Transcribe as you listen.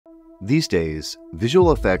These days,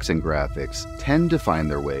 visual effects and graphics tend to find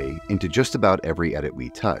their way into just about every edit we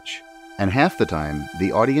touch, and half the time,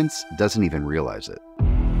 the audience doesn't even realize it.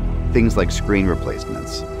 Things like screen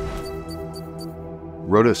replacements,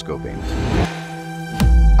 rotoscoping,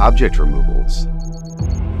 object removals,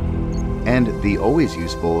 and the always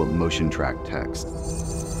useful motion track text.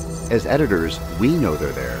 As editors, we know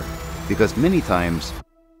they're there because many times,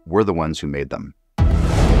 we're the ones who made them.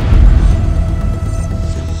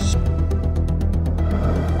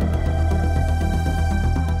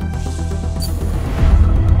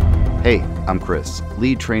 Hey, I'm Chris,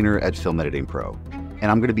 lead trainer at Film Editing Pro, and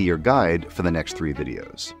I'm going to be your guide for the next 3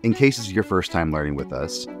 videos. In case this is your first time learning with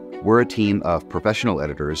us, we're a team of professional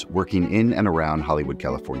editors working in and around Hollywood,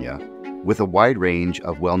 California, with a wide range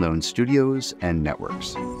of well-known studios and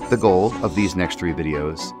networks. The goal of these next 3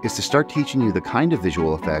 videos is to start teaching you the kind of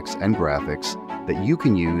visual effects and graphics that you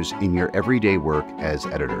can use in your everyday work as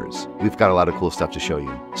editors. We've got a lot of cool stuff to show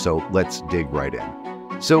you, so let's dig right in.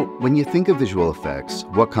 So when you think of visual effects,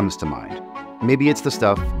 what comes to mind? Maybe it's the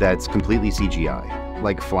stuff that's completely CGI,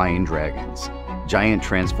 like flying dragons, giant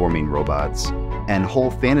transforming robots, and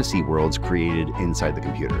whole fantasy worlds created inside the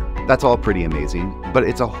computer. That's all pretty amazing, but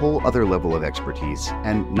it's a whole other level of expertise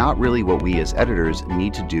and not really what we as editors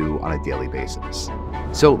need to do on a daily basis.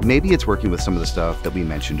 So maybe it's working with some of the stuff that we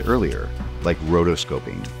mentioned earlier, like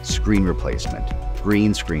rotoscoping, screen replacement,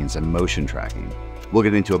 green screens, and motion tracking. We'll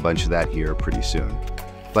get into a bunch of that here pretty soon.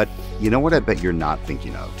 But you know what I bet you're not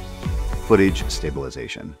thinking of? Footage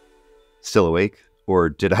stabilization. Still awake? Or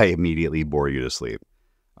did I immediately bore you to sleep?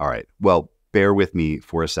 All right, well, bear with me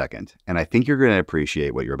for a second, and I think you're going to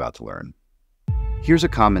appreciate what you're about to learn. Here's a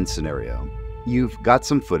common scenario. You've got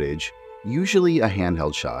some footage, usually a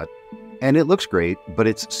handheld shot, and it looks great, but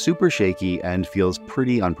it's super shaky and feels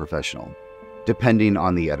pretty unprofessional. Depending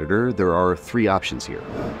on the editor, there are 3 options here.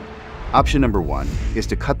 Option number 1 is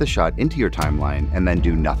to cut the shot into your timeline and then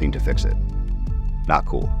do nothing to fix it. Not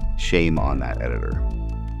cool. Shame on that editor.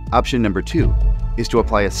 Option number 2 is to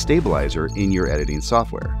apply a stabilizer in your editing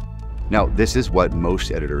software. Now, this is what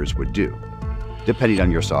most editors would do. Depending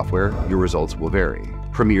on your software, your results will vary.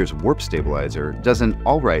 Premiere's Warp Stabilizer does an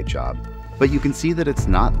alright job, but you can see that it's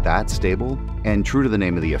not that stable, and true to the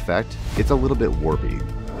name of the effect, it's a little bit warpy.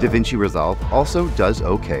 DaVinci Resolve also does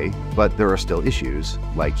okay, but there are still issues,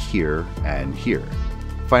 like here and here.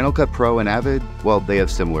 Final Cut Pro and Avid, well, they have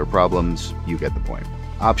similar problems, you get the point.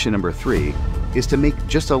 Option number 3 is to make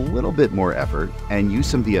just a little bit more effort and use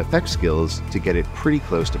some VFX skills to get it pretty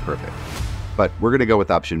close to perfect. But we're going to go with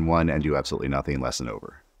option 1 and do absolutely nothing, lesson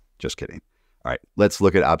over. Just kidding. All right, let's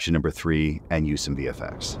look at option number 3 and use some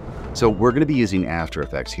VFX. So we're going to be using After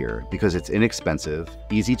Effects here because it's inexpensive,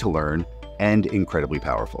 easy to learn, and incredibly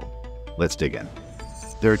powerful. Let's dig in.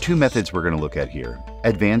 There are 2 methods we're going to look at here: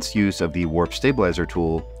 advanced use of the Warp Stabilizer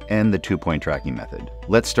tool and the 2-point tracking method.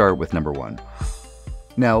 Let's start with number 1.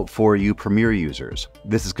 Now, for you Premiere users,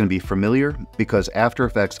 this is going to be familiar because After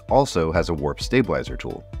Effects also has a Warp Stabilizer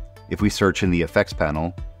tool. If we search in the Effects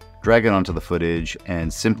panel, drag it onto the footage,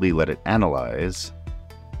 and simply let it analyze,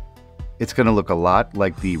 it's going to look a lot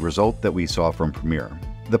like the result that we saw from Premiere.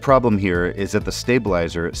 The problem here is that the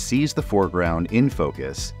stabilizer sees the foreground in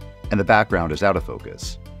focus and the background is out of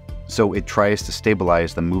focus. So it tries to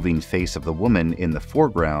stabilize the moving face of the woman in the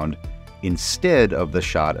foreground instead of the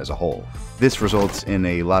shot as a whole. This results in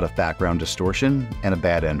a lot of background distortion and a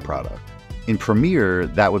bad end product. In Premiere,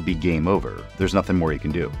 that would be game over. There's nothing more you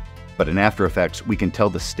can do. But in After Effects, we can tell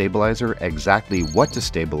the stabilizer exactly what to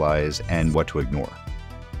stabilize and what to ignore.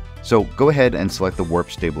 So go ahead and select the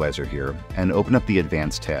Warp Stabilizer here and open up the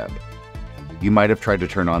Advanced tab. You might have tried to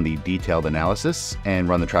turn on the Detailed Analysis and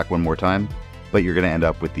run the track one more time, but you're going to end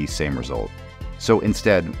up with the same result. So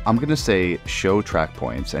instead, I'm going to say Show Track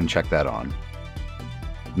Points and check that on.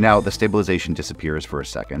 Now the stabilization disappears for a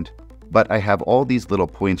second, but I have all these little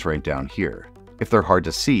points right down here. If they're hard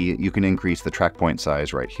to see, you can increase the track point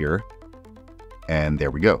size right here, and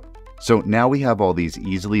there we go. So now we have all these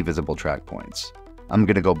easily visible track points. I'm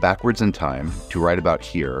going to go backwards in time to right about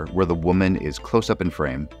here where the woman is close up in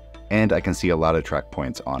frame, and I can see a lot of track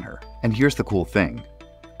points on her. And here's the cool thing.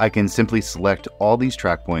 I can simply select all these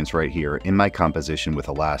track points right here in my composition with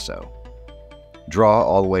a lasso. Draw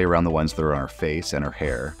all the way around the ones that are on her face and her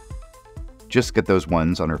hair. Just get those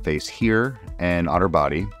ones on her face here and on her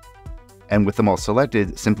body. And with them all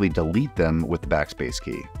selected, simply delete them with the backspace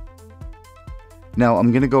key. Now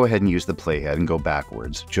I'm going to go ahead and use the playhead and go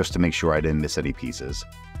backwards just to make sure I didn't miss any pieces.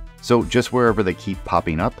 So just wherever they keep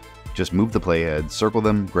popping up, just move the playhead, circle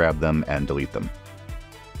them, grab them, and delete them.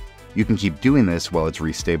 You can keep doing this while it's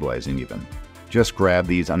restabilizing even. Just grab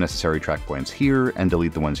these unnecessary track points here and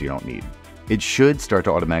delete the ones you don't need. It should start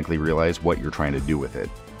to automatically realize what you're trying to do with it.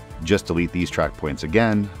 Just delete these track points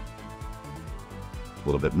again, a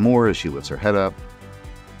little bit more as she lifts her head up,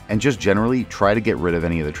 and just generally try to get rid of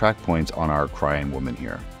any of the track points on our crying woman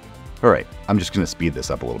here. All right, I'm just going to speed this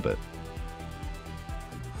up a little bit.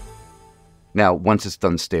 Now, once it's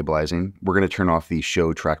done stabilizing, we're going to turn off the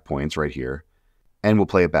show track points right here, and we'll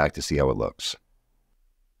play it back to see how it looks.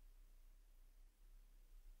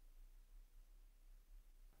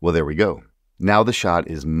 Well, there we go. Now the shot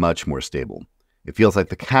is much more stable. It feels like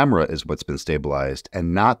the camera is what's been stabilized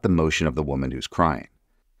and not the motion of the woman who's crying.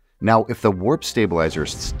 Now, if the warp stabilizer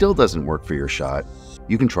still doesn't work for your shot,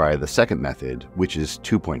 you can try the second method, which is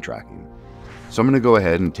 2-point tracking. So I'm going to go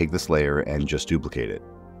ahead and take this layer and just duplicate it.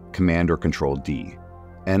 Command or Control D.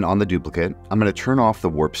 And on the duplicate, I'm going to turn off the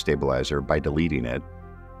warp stabilizer by deleting it,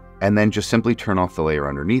 and then just simply turn off the layer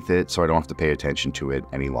underneath it so I don't have to pay attention to it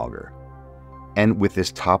any longer. And with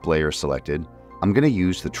this top layer selected, I'm going to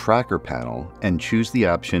use the tracker panel and choose the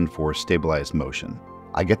option for stabilized motion.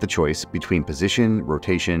 I get the choice between position,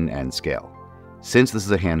 rotation, and scale. Since this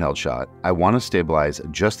is a handheld shot, I want to stabilize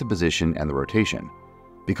just the position and the rotation.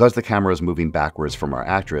 Because the camera is moving backwards from our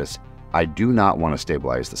actress, I do not want to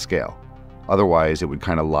stabilize the scale. Otherwise, it would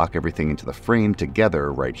kind of lock everything into the frame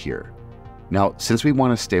together right here. Now, since we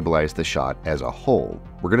want to stabilize the shot as a whole,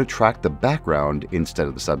 we're going to track the background instead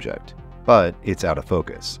of the subject. But it's out of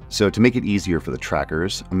focus. So to make it easier for the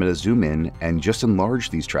trackers, I'm going to zoom in and just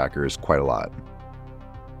enlarge these trackers quite a lot.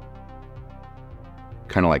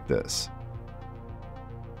 Kind of like this.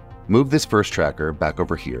 Move this first tracker back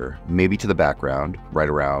over here, maybe to the background, right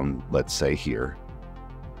around, let's say here.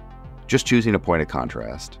 Just choosing a point of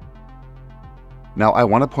contrast. Now I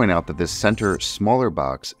want to point out that this center smaller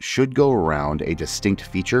box should go around a distinct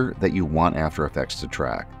feature that you want After Effects to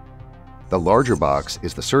track. The larger box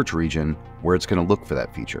is the search region where it's going to look for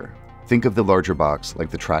that feature. Think of the larger box like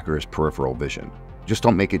the tracker's peripheral vision. Just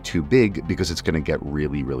don't make it too big because it's going to get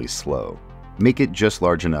really slow. Make it just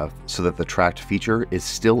large enough so that the tracked feature is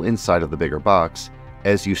still inside of the bigger box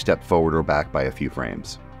as you step forward or back by a few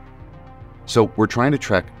frames. So we're trying to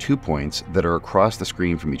track 2 points that are across the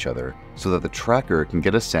screen from each other so that the tracker can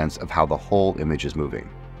get a sense of how the whole image is moving.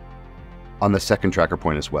 On the second tracker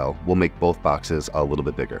point as well, we'll make both boxes a little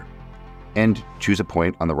bit bigger. And choose a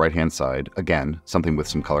point on the right-hand side. Again, something with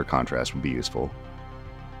some color contrast would be useful.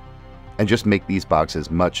 And just make these boxes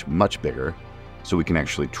much bigger so we can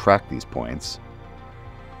actually track these points.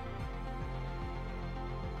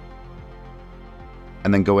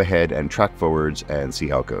 And then go ahead and track forwards and see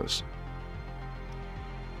how it goes.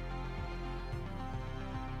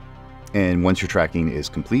 And once your tracking is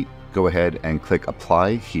complete, go ahead and click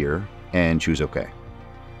Apply here and choose OK.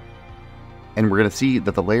 And we're going to see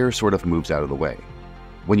that the layer sort of moves out of the way.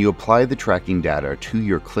 When you apply the tracking data to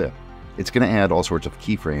your clip, it's going to add all sorts of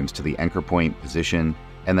keyframes to the anchor point, position,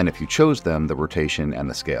 and then if you chose them, the rotation and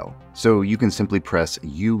the scale. So you can simply press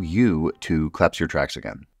UU to collapse your tracks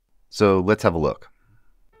again. So let's have a look.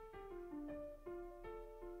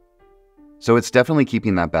 So it's definitely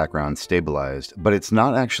keeping that background stabilized, but it's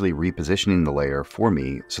not actually repositioning the layer for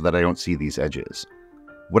me so that I don't see these edges.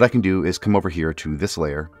 What I can do is come over here to this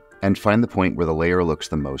layer and find the point where the layer looks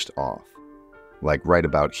the most off, like right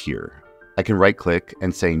about here. I can right-click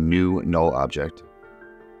and say New Null Object,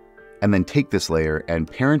 and then take this layer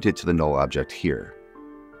and parent it to the null object here.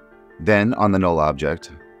 Then on the null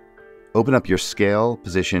object, open up your scale,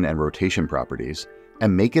 position, and rotation properties,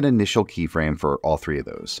 and make an initial keyframe for all 3 of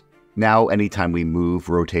those. Now, anytime we move,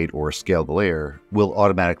 rotate, or scale the layer, we'll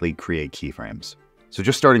automatically create keyframes. So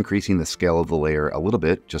just start increasing the scale of the layer a little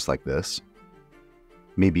bit, just like this.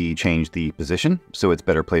 Maybe change the position so it's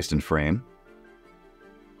better placed in frame.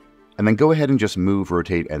 And then go ahead and just move,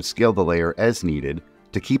 rotate, and scale the layer as needed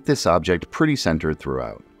to keep this object pretty centered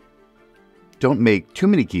throughout. Don't make too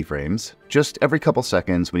many keyframes, just every couple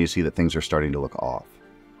seconds when you see that things are starting to look off.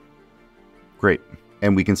 Great.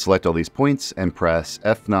 And we can select all these points and press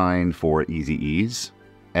F9 for easy ease,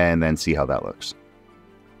 and then see how that looks.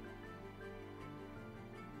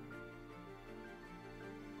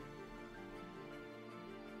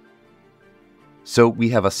 So we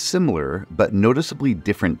have a similar but noticeably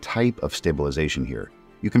different type of stabilization here.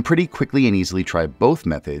 You can pretty quickly and easily try both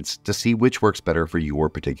methods to see which works better for your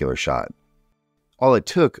particular shot. All it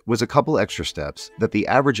took was a couple extra steps that the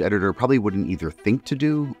average editor probably wouldn't either think to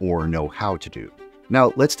do or know how to do.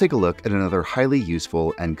 Now let's take a look at another highly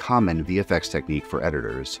useful and common VFX technique for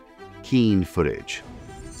editors, keying footage.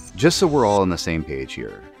 Just so we're all on the same page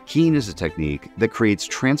here, keying is a technique that creates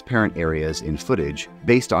transparent areas in footage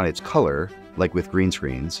based on its color, like with green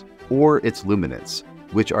screens, or its luminance,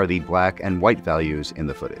 which are the black and white values in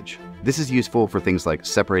the footage. This is useful for things like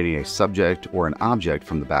separating a subject or an object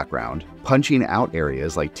from the background, punching out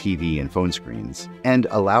areas like TV and phone screens, and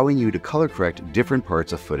allowing you to color correct different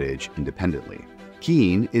parts of footage independently.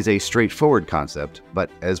 Keying is a straightforward concept, but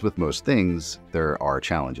as with most things, there are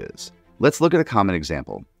challenges. Let's look at a common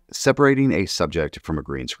example, separating a subject from a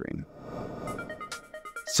green screen.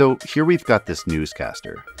 So here we've got this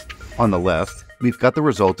newscaster. On the left, we've got the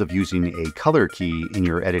result of using a color key in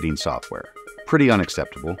your editing software. Pretty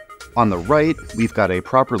unacceptable. On the right, we've got a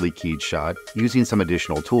properly keyed shot using some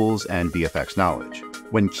additional tools and VFX knowledge.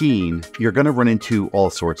 When keying, you're going to run into all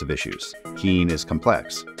sorts of issues. Keying is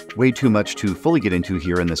complex. Way too much to fully get into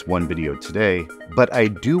here in this one video today, but I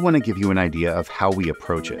do want to give you an idea of how we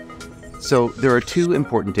approach it. So there are two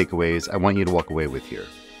important takeaways I want you to walk away with here.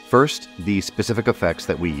 First, the specific effects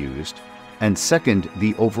that we used, and second,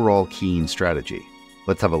 the overall keying strategy.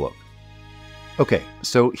 Let's have a look. Okay,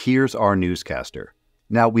 so here's our newscaster.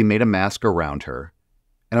 Now we made a mask around her,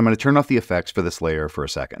 and I'm going to turn off the effects for this layer for a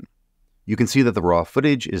second. You can see that the raw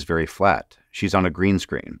footage is very flat. She's on a green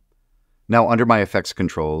screen. Now under my effects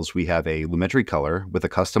controls, we have a lumetri color with a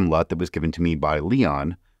custom LUT that was given to me by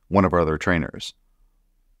Leon, one of our other trainers.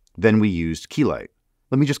 Then we used key light.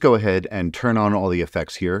 Let me just go ahead and turn on all the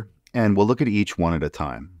effects here, and we'll look at each one at a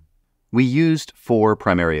time. We used 4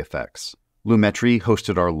 primary effects. Lumetri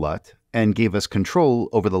hosted our LUT and gave us control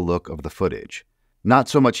over the look of the footage. Not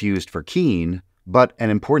so much used for keying, but an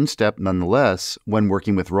important step nonetheless when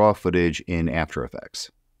working with raw footage in After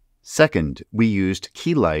Effects. Second, we used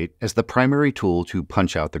key light as the primary tool to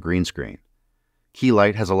punch out the green screen. Key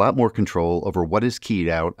light has a lot more control over what is keyed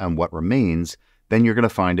out and what remains than you're going to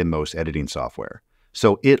find in most editing software.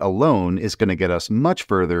 So it alone is going to get us much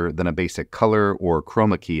further than a basic color or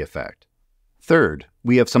chroma key effect. Third,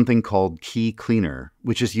 we have something called Key Cleaner,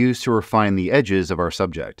 which is used to refine the edges of our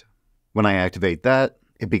subject. When I activate that,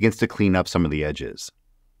 it begins to clean up some of the edges.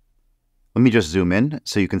 Let me just zoom in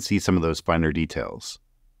so you can see some of those finer details.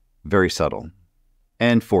 Very subtle.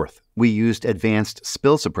 And fourth, we used Advanced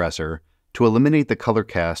Spill Suppressor to eliminate the color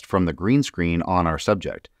cast from the green screen on our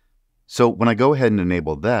subject. So when I go ahead and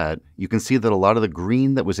enable that, you can see that a lot of the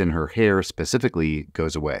green that was in her hair specifically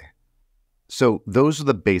goes away. So those are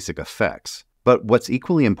the basic effects. But what's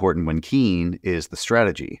equally important when keying is the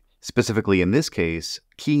strategy. Specifically in this case,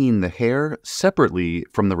 keying the hair separately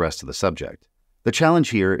from the rest of the subject. The challenge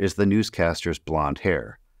here is the newscaster's blonde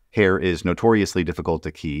hair. Hair is notoriously difficult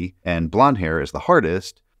to key, and blonde hair is the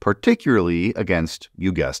hardest, particularly against,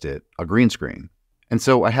 you guessed it, a green screen. And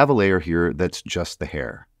so I have a layer here that's just the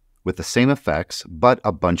hair, with the same effects, but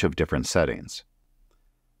a bunch of different settings.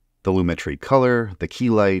 The lumetri color, the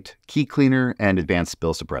key light, key cleaner, and advanced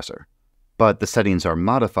spill suppressor. But the settings are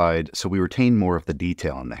modified so we retain more of the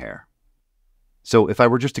detail in the hair. So if I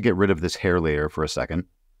were just to get rid of this hair layer for a second,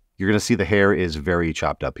 you're going to see the hair is very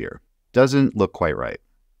chopped up here. Doesn't look quite right.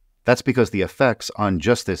 That's because the effects on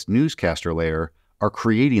just this newscaster layer are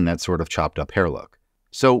creating that sort of chopped up hair look.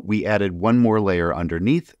 So we added one more layer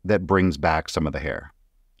underneath that brings back some of the hair.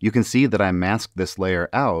 You can see that I masked this layer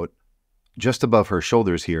out just above her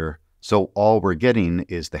shoulders here, so all we're getting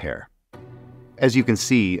is the hair. As you can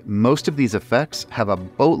see, most of these effects have a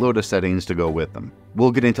boatload of settings to go with them. We'll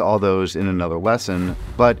get into all those in another lesson,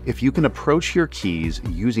 but if you can approach your keys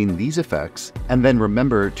using these effects, and then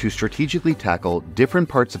remember to strategically tackle different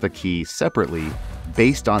parts of a key separately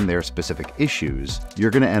based on their specific issues, you're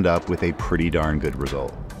going to end up with a pretty darn good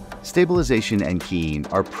result. Stabilization and keying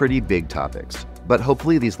are pretty big topics, but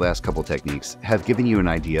hopefully these last couple techniques have given you an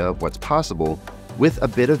idea of what's possible with a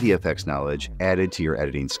bit of VFX knowledge added to your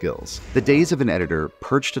editing skills. The days of an editor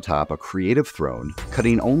perched atop a creative throne,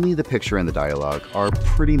 cutting only the picture and the dialogue, are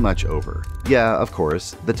pretty much over. Yeah, of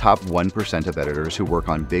course, the top 1% of editors who work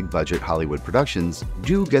on big-budget Hollywood productions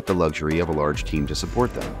do get the luxury of a large team to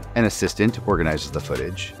support them. An assistant organizes the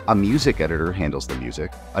footage, a music editor handles the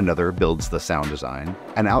music, another builds the sound design,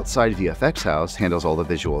 an outside VFX house handles all the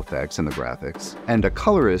visual effects and the graphics, and a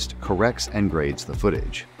colorist corrects and grades the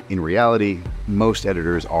footage. In reality, most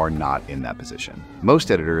editors are not in that position.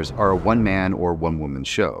 Most editors are a one-man or one-woman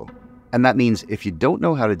show. And that means if you don't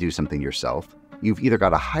know how to do something yourself, you've either got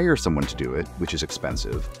to hire someone to do it, which is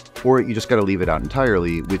expensive, or you just got to leave it out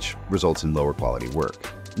entirely, which results in lower quality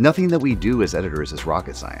work. Nothing that we do as editors is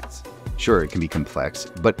rocket science. Sure, it can be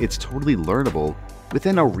complex, but it's totally learnable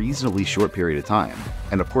within a reasonably short period of time.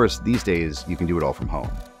 And of course, these days, you can do it all from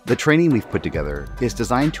home. The training we've put together is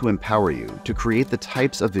designed to empower you to create the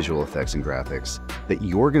types of visual effects and graphics that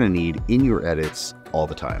you're going to need in your edits all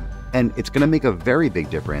the time. And it's going to make a very big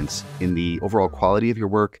difference in the overall quality of your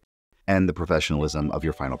work and the professionalism of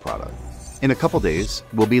your final product. In a couple days,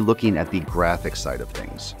 we'll be looking at the graphics side of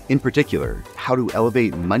things. In particular, how to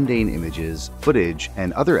elevate mundane images, footage,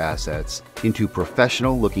 and other assets into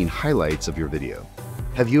professional-looking highlights of your video.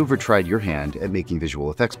 Have you ever tried your hand at making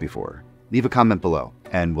visual effects before? Leave a comment below,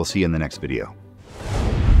 and we'll see you in the next video.